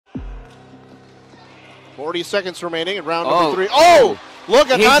40 seconds remaining in round number 3. Oh!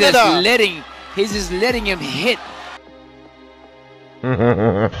 Look at HANADA! He's just letting him hit.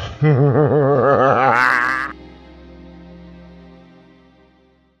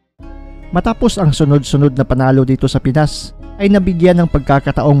 Matapos ang sunod-sunod na panalo dito sa Pinas, ay nabigyan ng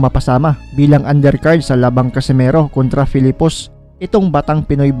pagkakataong mapasama bilang undercard sa labang Casimero kontra Filipos itong batang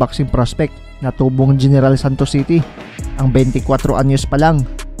Pinoy boxing prospect na tubong General Santos City, ang 24 anyos pa lang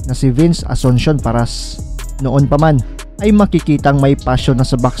na si Vince Asuncion Paras. Noon pa man ay makikitang may passion na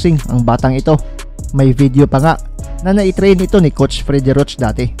sa boxing ang batang ito. May video pa nga na naitrain ito ni Coach Freddy Roach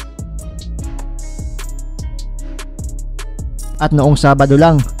dati. At noong Sabado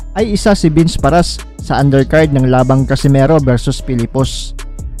lang ay isa si Vince Paras sa undercard ng labang Casimero versus Filipos.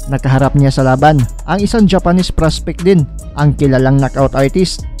 Nakaharap niya sa laban ang isang Japanese prospect din, ang kilalang knockout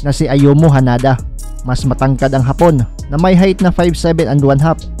artist na si Ayumu Hanada. Mas matangkad ang Hapon na may height na 5'7 and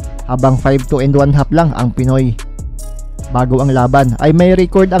 1/2 habang 5'2 and 1/2 lang ang Pinoy. Bago ang laban ay may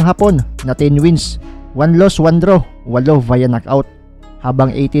record ang Hapon na 10 wins, 1 loss, 1 draw, 8 via knockout.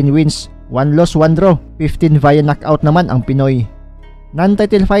 Habang 18 wins, 1 loss, 1 draw, 15 via knockout naman ang Pinoy.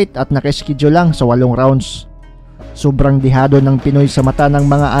 Non-title fight at nakaschedule lang sa 8 rounds. Sobrang dihado ng Pinoy sa mata ng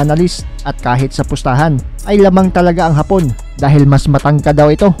mga analyst at kahit sa pustahan ay lamang talaga ang Hapon dahil mas matangkad daw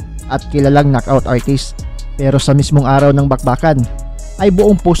ito at kilalang knockout artist. Pero sa mismong araw ng bakbakan ay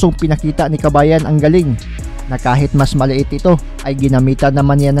buong pusong pinakita ni Kabayan ang galing na kahit mas maliit ito ay ginamitan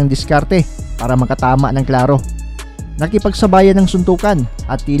naman niya ng diskarte para makatama ng klaro. Nakipagsabayan ng suntukan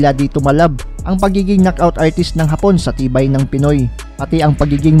at tila di tumalab ang pagiging knockout artist ng Hapon sa tibay ng Pinoy. Pati ang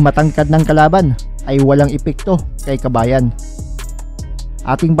pagiging matangkad ng kalaban ay walang epekto kay Kabayan.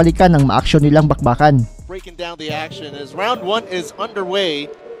 Ating balikan ang ma-action nilang bakbakan. Breaking down the action as round 1 is underway.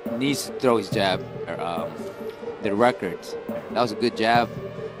 Needs to throw his jab, the records. That was a good jab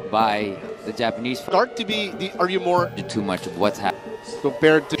by the Japanese. Start to be, are you more Too much of what's happening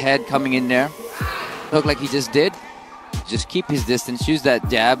compared to head coming in there? Look like he just did. Just keep his distance, use that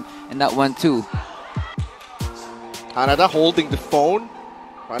jab and that 1-2. HANADA holding the phone,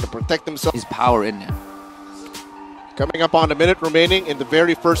 trying to protect himself. His power in there. Coming up on a minute remaining in the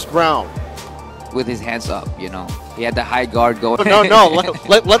very first round. With his hands up, you know. He had the high guard going. No.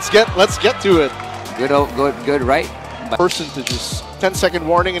 Let's get to it. Good, right? Person to just 10-second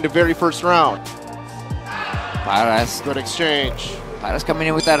warning in the very first round. Paras. Good exchange. Paras coming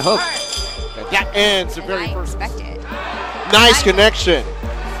in with that hook. And that ends the very first. Expected. Nice connection.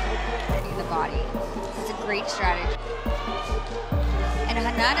 The body. It's a great strategy. And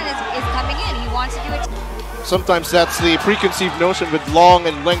HANADA is coming in. He wants to do it. Sometimes that's the preconceived notion with long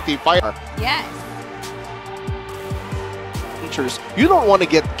and lengthy fire. Yes. You don't want to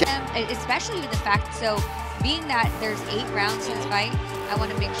get especially with the fact, so being that there's 8 rounds to this fight, I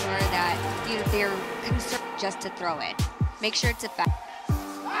want to make sure that they're concerned just to throw it. Make sure it's a fact.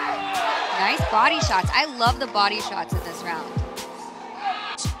 Nice body shots. I love the body shots in this round.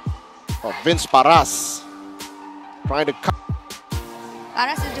 Oh, Vince Paras trying to cut.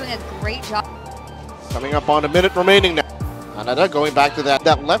 Paras is doing a great job. Coming up on a minute remaining now. HANADA going back to that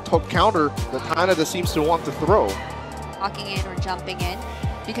left hook counter that HANADA seems to want to throw. Walking in or jumping in.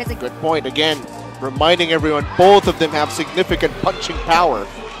 Because good point. Again, reminding everyone both of them have significant punching power.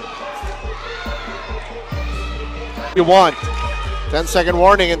 You want 10-second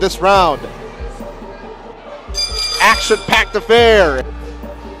warning in this round. Action-packed affair.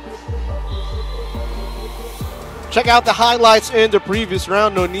 Check out the highlights in the previous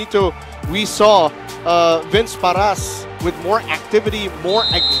round, Nonito. We saw Vince Paras with more activity, more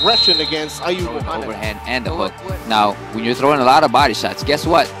aggression against Ayumu Hanada. Overhand and the hook. Now, when you're throwing a lot of body shots, guess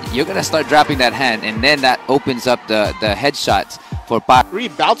what? You're going to start dropping that hand, and then that opens up the headshots for Paras.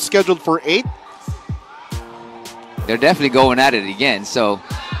 3 bouts scheduled for 8. They're definitely going at it again. So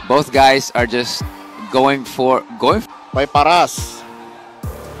both guys are just going by Paras.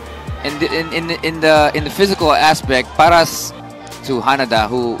 In the physical aspect, Paras to HANADA,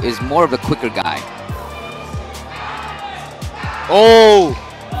 who is more of a quicker guy. Oh,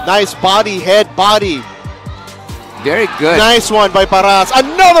 nice body, head, body. Very good. Nice one by Paras.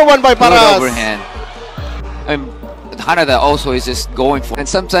 Another one by Paras. Good overhand. And HANADA also is just going for it. And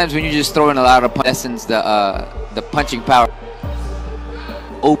sometimes when you're just throwing a lot of essence, the punching power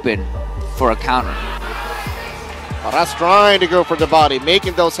open for a counter. Paras trying to go for the body,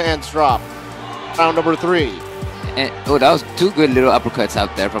 making those hands drop. Round number 3. And that was 2 good little uppercuts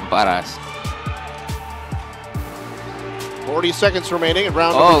out there from Paras. 40 seconds remaining in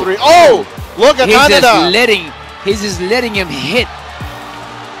round number 3. Oh, look at HANADA. He's just letting him hit.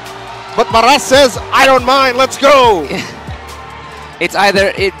 But Paras says, I don't mind, let's go. It's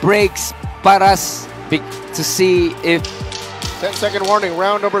either it breaks Paras' to see if 10-second warning,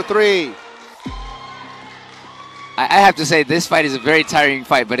 round number 3. I have to say this fight is a very tiring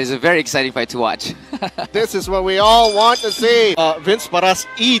fight, but it's a very exciting fight to watch. This is what we all want to see. Vince Paras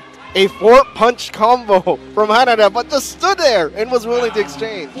eat a 4-punch combo from Hanada, but just stood there and was willing to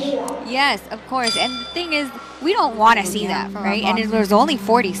exchange. Yes, of course. And the thing is, we don't want to see that, right? And there's only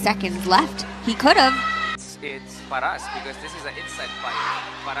 40 seconds left. He could have. It's Paras because this is an inside fight.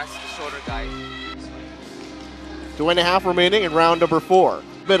 Paras is the shorter guy. 2.5 remaining in round number 4.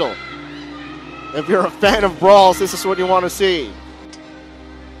 Middle. If you're a fan of brawls, this is what you want to see.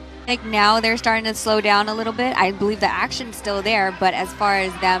 Like now they're starting to slow down a little bit. I believe the action's still there, but as far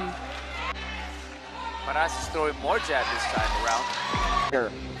as them... Paras is throwing more jab this time around. Here.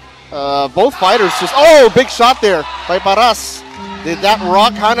 Both fighters just... Oh, big shot there by Paras. Did that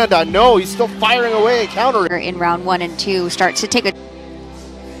rock Hanada? No, he's still firing away, countering. In round 1 and 2 starts to take a...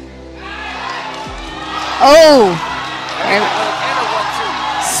 Oh!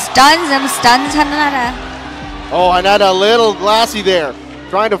 Stuns Hanada. Oh, Hanada a little glassy there,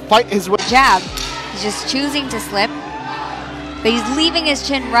 trying to fight his way. Jab. He's just choosing to slip. But he's leaving his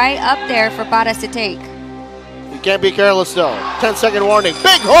chin right up there for Paras to take. You can't be careless though. 10-second warning.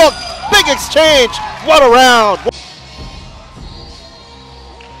 Big hook! Big exchange! What a round!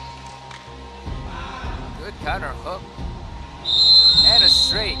 Good counter hook. And a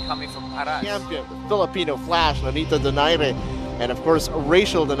straight coming from Paras. Champion, the Filipino Flash, Lanita Donaire. And of course,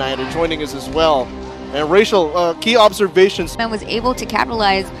 Rachel Donaire joining us as well. And Rachel, key observations. And was able to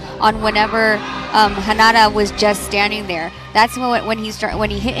capitalize on whenever Hanada was just standing there. That's when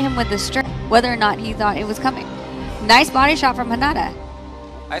he hit him with the strike, whether or not he thought it was coming. Nice body shot from Hanada.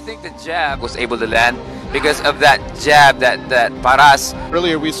 I think the jab was able to land because of that jab that Paras.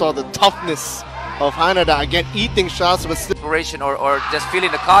 Earlier we saw the toughness of Hanada, again eating shots with Inspiration or just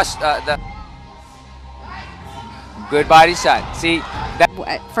feeling the cost. Good body shot. See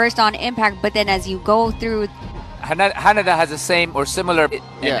that first on impact, but then as you go through, Hanada has the same or similar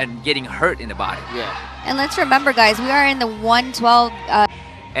and getting hurt in the body. Yeah. And let's remember, guys, we are in the 112.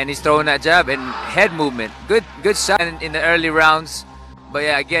 And he's throwing that jab and head movement. Good shot in the early rounds. But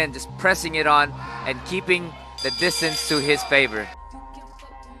yeah, again, just pressing it on and keeping the distance to his favor.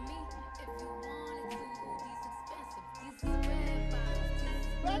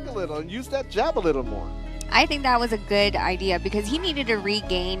 Back a little and use that jab a little more. I think that was a good idea because he needed to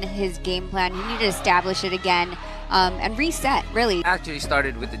regain his game plan. He needed to establish it again and reset, really. Actually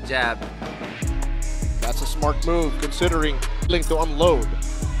started with the jab. That's a smart move considering willing to unload.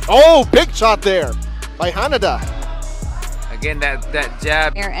 Oh, big shot there by Hanada. Again, that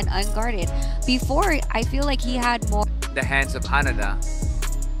jab. And unguarded. Before, I feel like he had more. The hands of Hanada.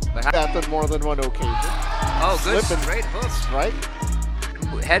 But That on more than one occasion. oh, good straight hooks. Right?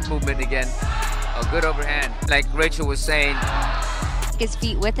 Head movement again. A good overhand. Like Rachel was saying. His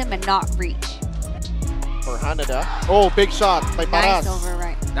feet with him and not reach. For Hanada. Oh, big shot by Paras. Nice over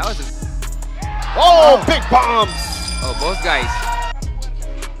right. That was a... Oh, big bombs! Oh, both guys.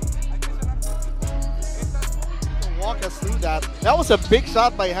 Walk us through that. That was a big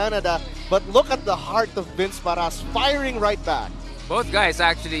shot by Hanada, but look at the heart of Vince Paras firing right back. Both guys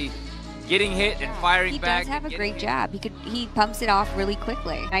actually getting hit and firing He back. does have a great jab. He pumps it off really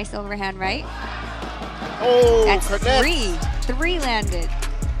quickly. Nice overhand right. Oh, That's connects. three landed.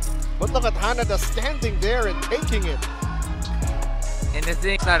 But look at Hanada standing there and taking it. And the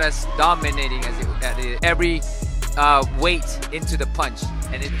thing's not as dominating as it every weight into the punch.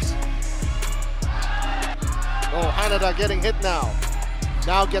 And it's... Oh, Hanada getting hit now.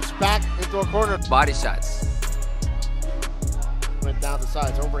 Now gets back into a corner. Body shots. Went down the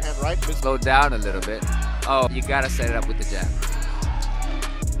sides. Overhand right. Slow down a little bit. Oh, you gotta set it up with the jab.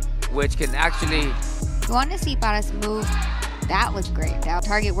 Which can actually... You want to see Paras move? That was great. That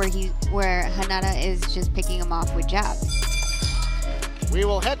target where Hanada is just picking him off with jabs. We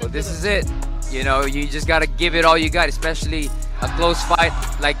will head into this is it. You know, you just gotta give it all you got, especially a close fight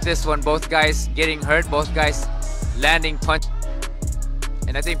like this one. Both guys getting hurt, both guys landing punch.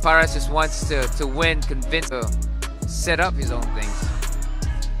 And I think Paras just wants to win, convince to set up his own things.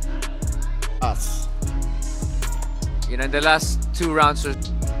 us. You know, in the last 2 rounds,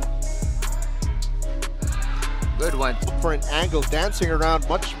 good one. Look for an angle, dancing around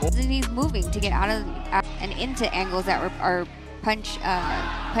much more. He's moving to get out of and into angles that are punch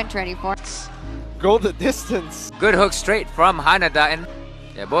ready for. Go the distance. Good hook straight from Hanada, and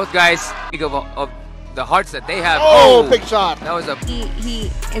yeah, both guys think of the hearts that they have. Oh, big shot. That was a...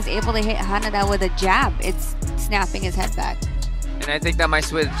 He is able to hit Hanada with a jab. It's snapping his head back. And I think that might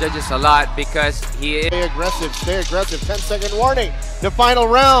sway the judges a lot because he is... Stay aggressive, stay aggressive. 10-second warning. The final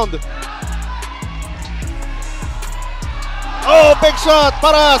round. Oh, big shot.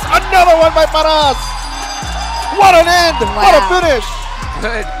 Paras. Another one by Paras. What an end. Wow. What a finish.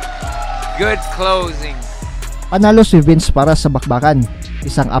 Good closing. Panalo si Vince Paras sa bakbakan.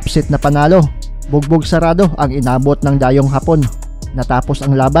 Isang upset na panalo. Bugbog sarado ang inabot ng dayong Hapon. Natapos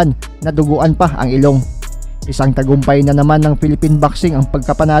ang laban, naduguan pa ang ilong. Isang tagumpay na naman ng Philippine Boxing ang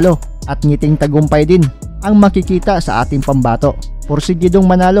pagkapanalo at ngiting tagumpay din ang makikita sa ating pambato. Porsigidong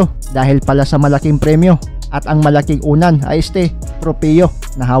manalo dahil pala sa malaking premyo at ang malaking unan ay tropeo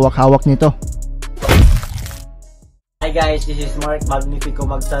na hawak-hawak nito. Hi guys, this is Mark Magnifico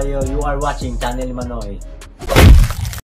Magsayo. You are watching Channel Manoy.